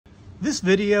This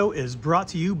video is brought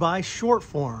to you by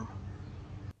Shortform.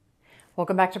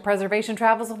 Welcome back to Preservation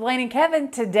Travels with Lane and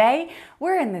Kevin. Today,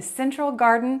 we're in the Central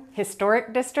Garden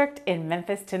Historic District in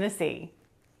Memphis, Tennessee.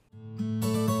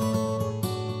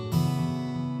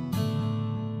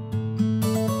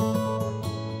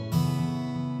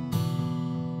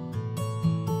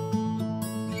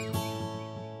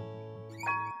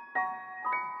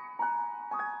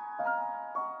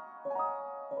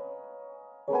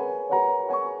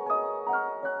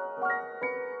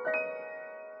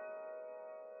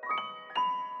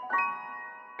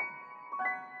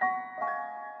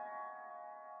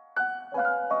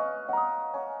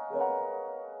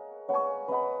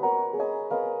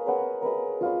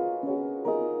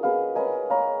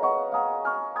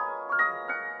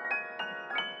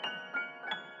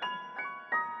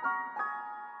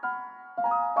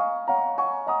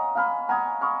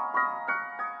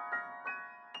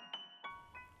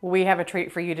 We have a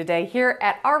treat for you today here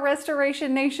at our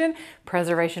Restoration Nation,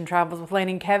 Preservation Travels with Lane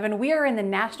and Kevin. We are in the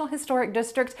National Historic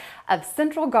District of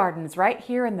Central Gardens, right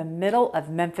here in the middle of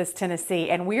Memphis, Tennessee.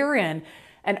 And we are in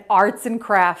an arts and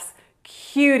crafts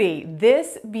cutie.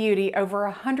 This beauty, over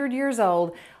 100 years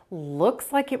old,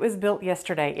 looks like it was built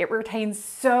yesterday. It retains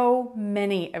so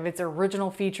many of its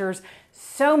original features,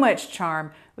 so much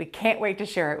charm. We can't wait to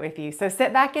share it with you. So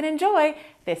sit back and enjoy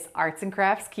this arts and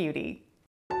crafts cutie.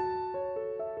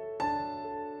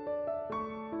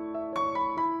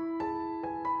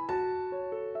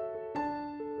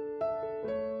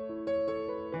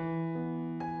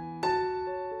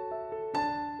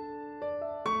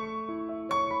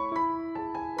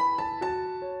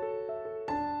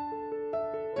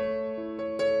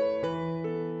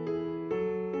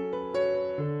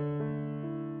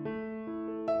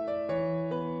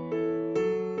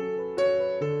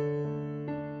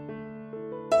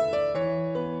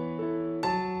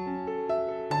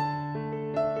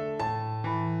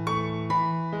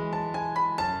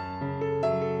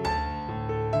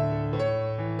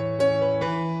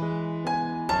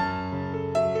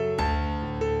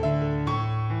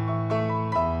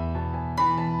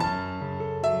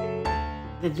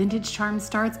 The vintage charm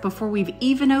starts before we've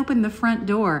even opened the front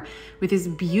door with this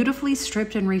beautifully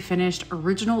stripped and refinished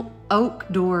original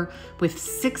oak door with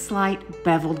 6-light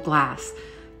beveled glass.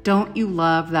 Don't you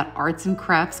love that arts and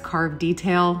crafts carved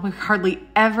detail? We hardly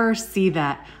ever see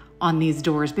that on these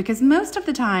doors because most of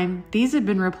the time these have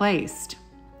been replaced.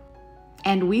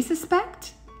 And we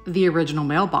suspect the original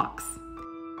mailbox.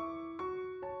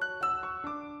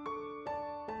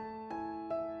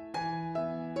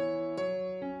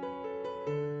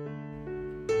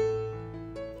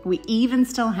 We even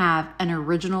still have an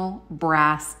original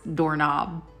brass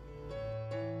doorknob.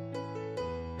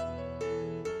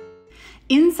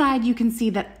 Inside, you can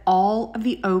see that all of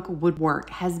the oak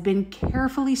woodwork has been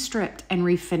carefully stripped and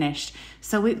refinished,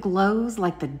 so it glows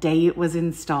like the day it was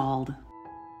installed.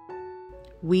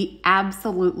 We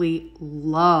absolutely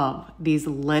love these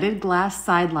lidded glass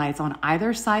side lights on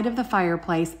either side of the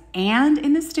fireplace and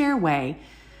in the stairway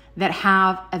that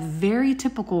have a very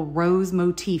typical rose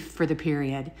motif for the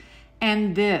period.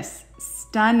 And this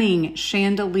stunning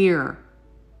chandelier,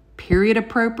 period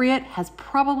appropriate, has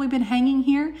probably been hanging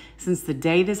here since the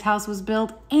day this house was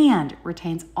built and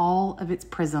retains all of its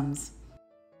prisms.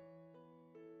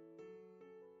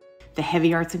 The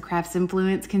heavy arts and crafts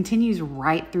influence continues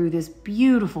right through this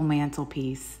beautiful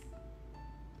mantelpiece.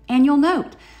 And you'll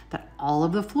note that all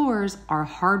of the floors are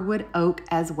hardwood oak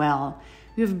as well.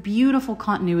 We have beautiful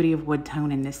continuity of wood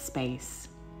tone in this space.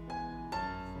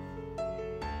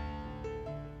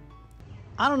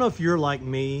 I don't know if you're like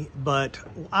me, but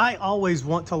I always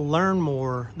want to learn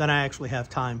more than I actually have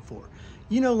time for.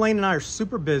 You know, Lane and I are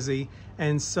super busy,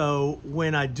 and so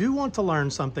when I do want to learn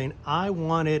something, I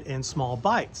want it in small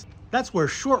bites. That's where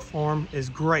Shortform is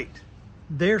great.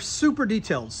 They're super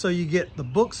detailed, so you get the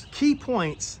book's key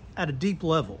points at a deep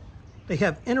level. They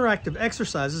have interactive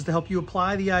exercises to help you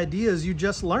apply the ideas you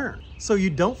just learned, so you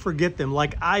don't forget them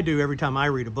like I do every time I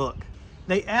read a book.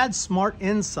 They add smart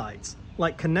insights,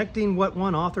 like connecting what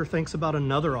one author thinks about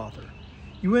another author.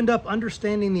 You end up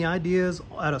understanding the ideas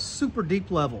at a super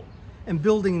deep level and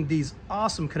building these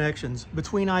awesome connections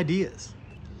between ideas.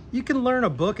 You can learn a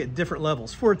book at different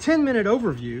levels. For a 10-minute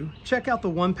overview, check out the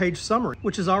one-page summary,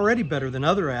 which is already better than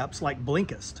other apps like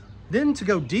Blinkist. Then to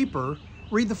go deeper,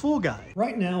 read the full guide.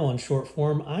 Right now on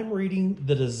Shortform, I'm reading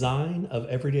The Design of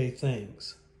Everyday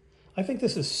Things. I think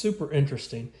this is super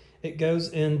interesting. It goes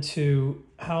into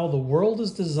how the world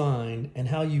is designed and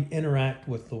how you interact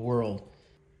with the world.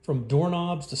 From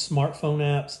doorknobs to smartphone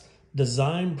apps,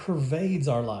 design pervades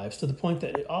our lives to the point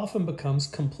that it often becomes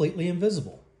completely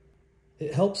invisible.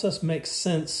 It helps us make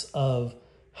sense of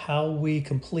how we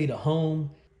complete a home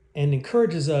and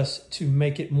encourages us to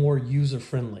make it more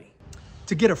user-friendly.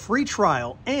 To get a free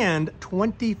trial and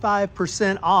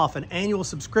 25% off an annual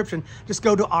subscription, just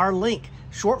go to our link,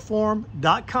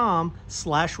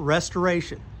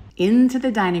 shortform.com/restoration. Into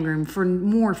the dining room for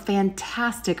more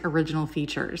fantastic original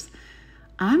features.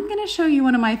 I'm going to show you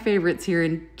one of my favorites here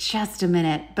in just a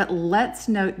minute, but let's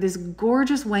note this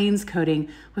gorgeous wainscoting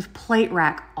with plate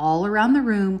rack all around the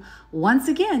room, once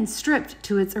again stripped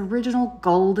to its original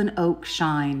golden oak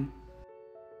shine.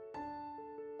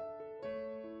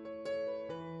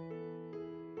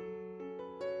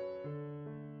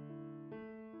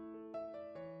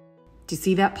 Do you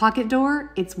see that pocket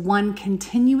door? It's one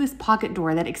continuous pocket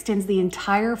door that extends the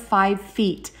entire 5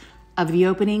 feet of the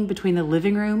opening between the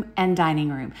living room and dining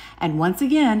room. And once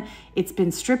again, it's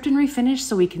been stripped and refinished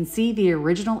so we can see the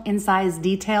original insize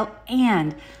detail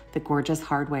and the gorgeous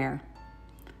hardware.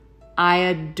 I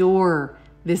adore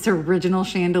this original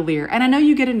chandelier. And I know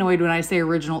you get annoyed when I say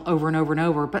original over and over and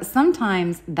over, but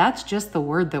sometimes that's just the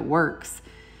word that works.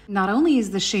 Not only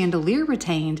is the chandelier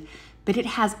retained, but it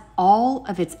has all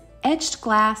of its etched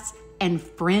glass and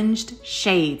fringed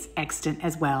shades extant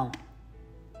as well.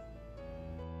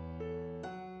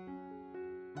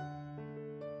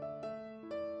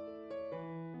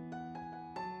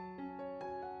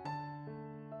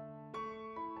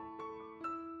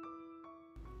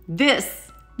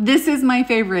 This is my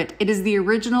favorite. It is the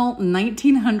original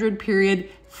 1900 period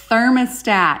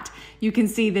thermostat. You can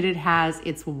see that it has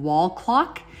its wall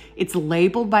clock. It's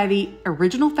labeled by the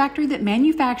original factory that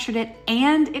manufactured it,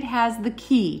 and it has the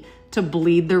key to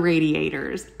bleed the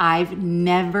radiators. I've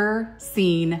never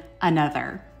seen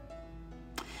another.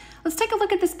 Let's take a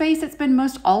look at the space that's been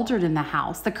most altered in the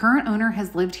house. The current owner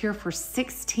has lived here for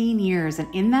 16 years, and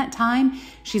in that time,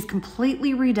 she's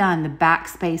completely redone the back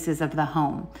spaces of the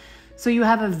home. So you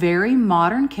have a very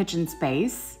modern kitchen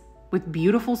space with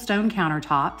beautiful stone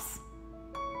countertops,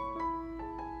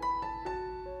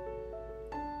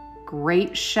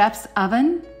 great chef's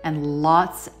oven, and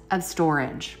lots of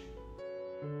storage.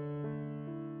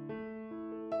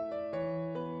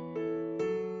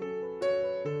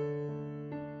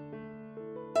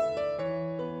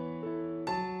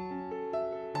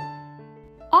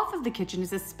 Off of the kitchen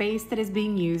is a space that is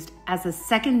being used as a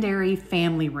secondary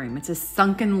family room. It's a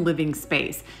sunken living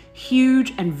space,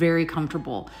 huge and very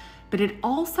comfortable, but it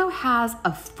also has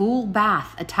a full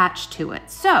bath attached to it.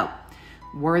 So,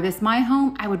 were this my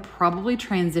home, I would probably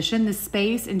transition this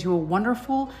space into a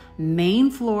wonderful main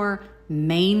floor,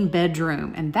 main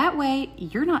bedroom. And that way,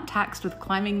 you're not taxed with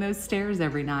climbing those stairs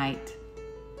every night.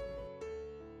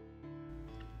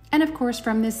 And of course,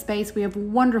 from this space, we have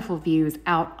wonderful views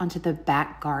out onto the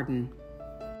back garden.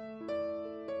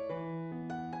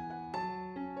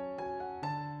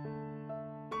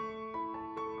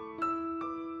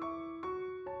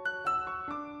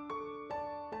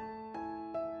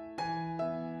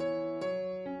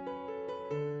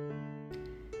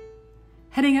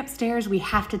 Heading upstairs, we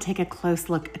have to take a close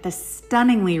look at the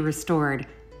stunningly restored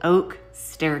oak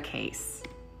staircase.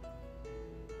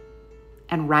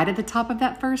 And right at the top of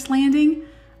that first landing,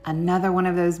 another one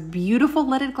of those beautiful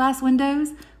leaded glass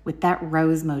windows with that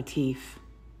rose motif.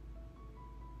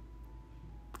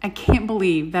 I can't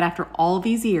believe that after all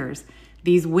these years,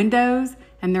 these windows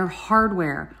and their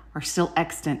hardware are still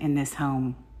extant in this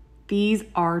home. These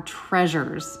are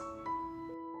treasures.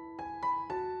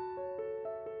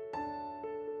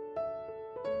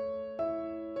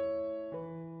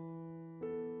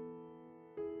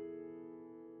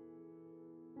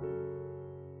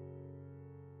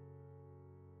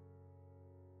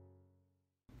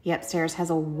 The upstairs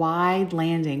has a wide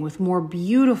landing with more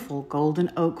beautiful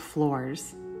golden oak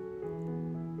floors.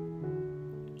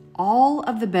 All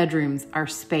of the bedrooms are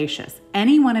spacious.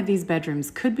 Any one of these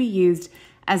bedrooms could be used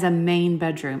as a main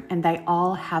bedroom, and they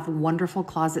all have wonderful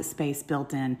closet space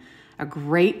built in, a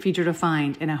great feature to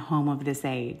find in a home of this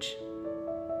age.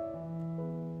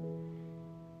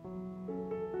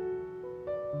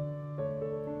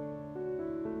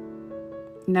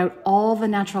 Note all the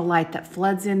natural light that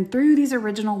floods in through these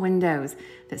original windows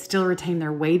that still retain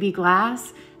their wavy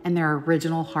glass and their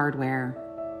original hardware.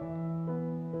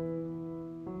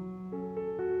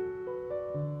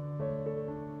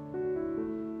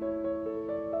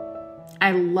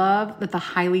 I love that the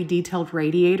highly detailed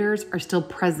radiators are still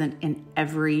present in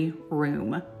every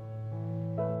room.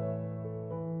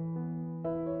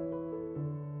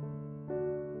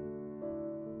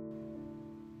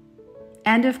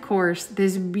 And of course,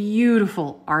 this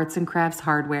beautiful arts and crafts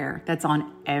hardware that's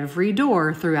on every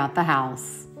door throughout the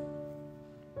house.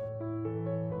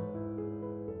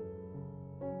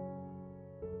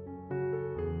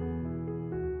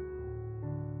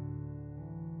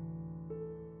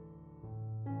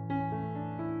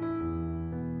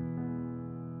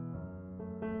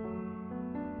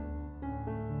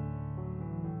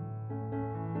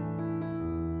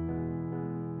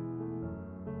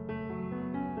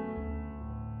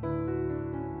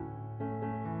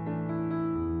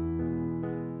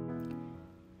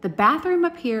 The bathroom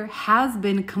up here has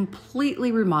been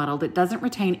completely remodeled. It doesn't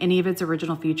retain any of its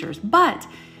original features, but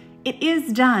it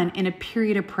is done in a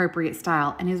period appropriate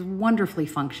style and is wonderfully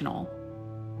functional.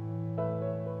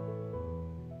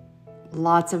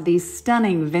 Lots of these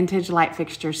stunning vintage light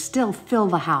fixtures still fill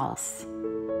the house.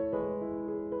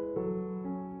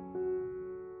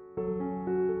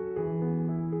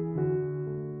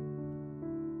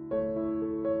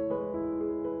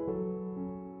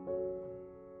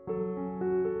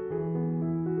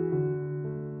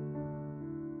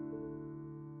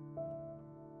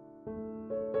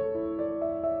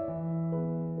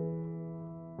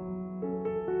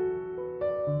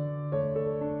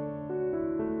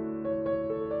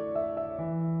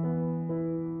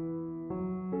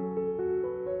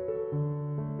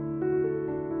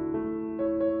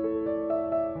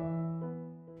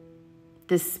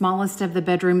 This smallest of the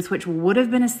bedrooms, which would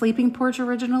have been a sleeping porch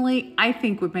originally, I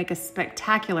think would make a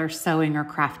spectacular sewing or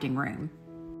crafting room.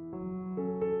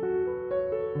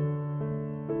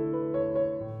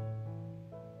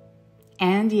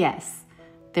 And yes,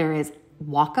 there is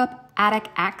walk-up attic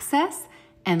access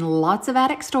and lots of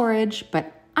attic storage,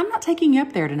 but I'm not taking you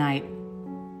up there tonight.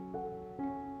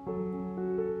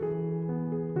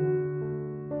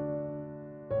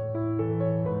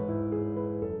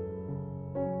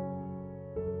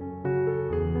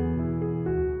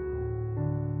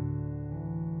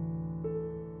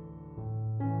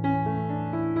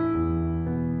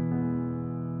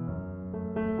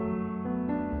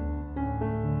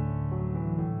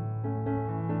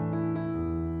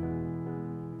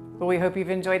 Well, we hope you've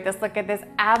enjoyed this look at this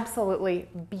absolutely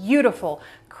beautiful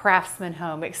Craftsman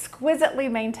home, exquisitely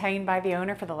maintained by the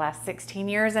owner for the last 16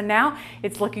 years, and now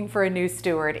it's looking for a new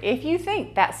steward. If you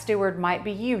think that steward might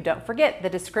be you, don't forget the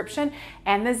description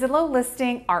and the Zillow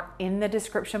listing are in the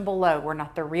description below. We're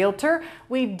not the realtor.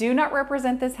 We do not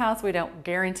represent this house. We don't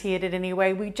guarantee it in any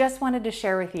way. We just wanted to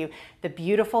share with you the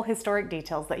beautiful historic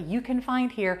details that you can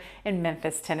find here in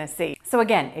Memphis, Tennessee. So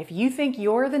again, if you think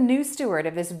you're the new steward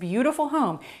of this beautiful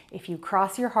home, if you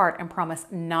cross your heart and promise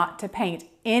not to paint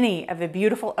any of the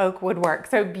beautiful oak woodwork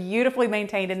so beautifully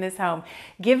maintained in this home,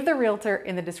 give the realtor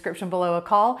in the description below a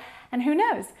call, and who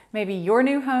knows, maybe your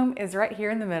new home is right here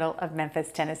in the middle of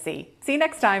Memphis, Tennessee. See you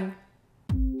next time.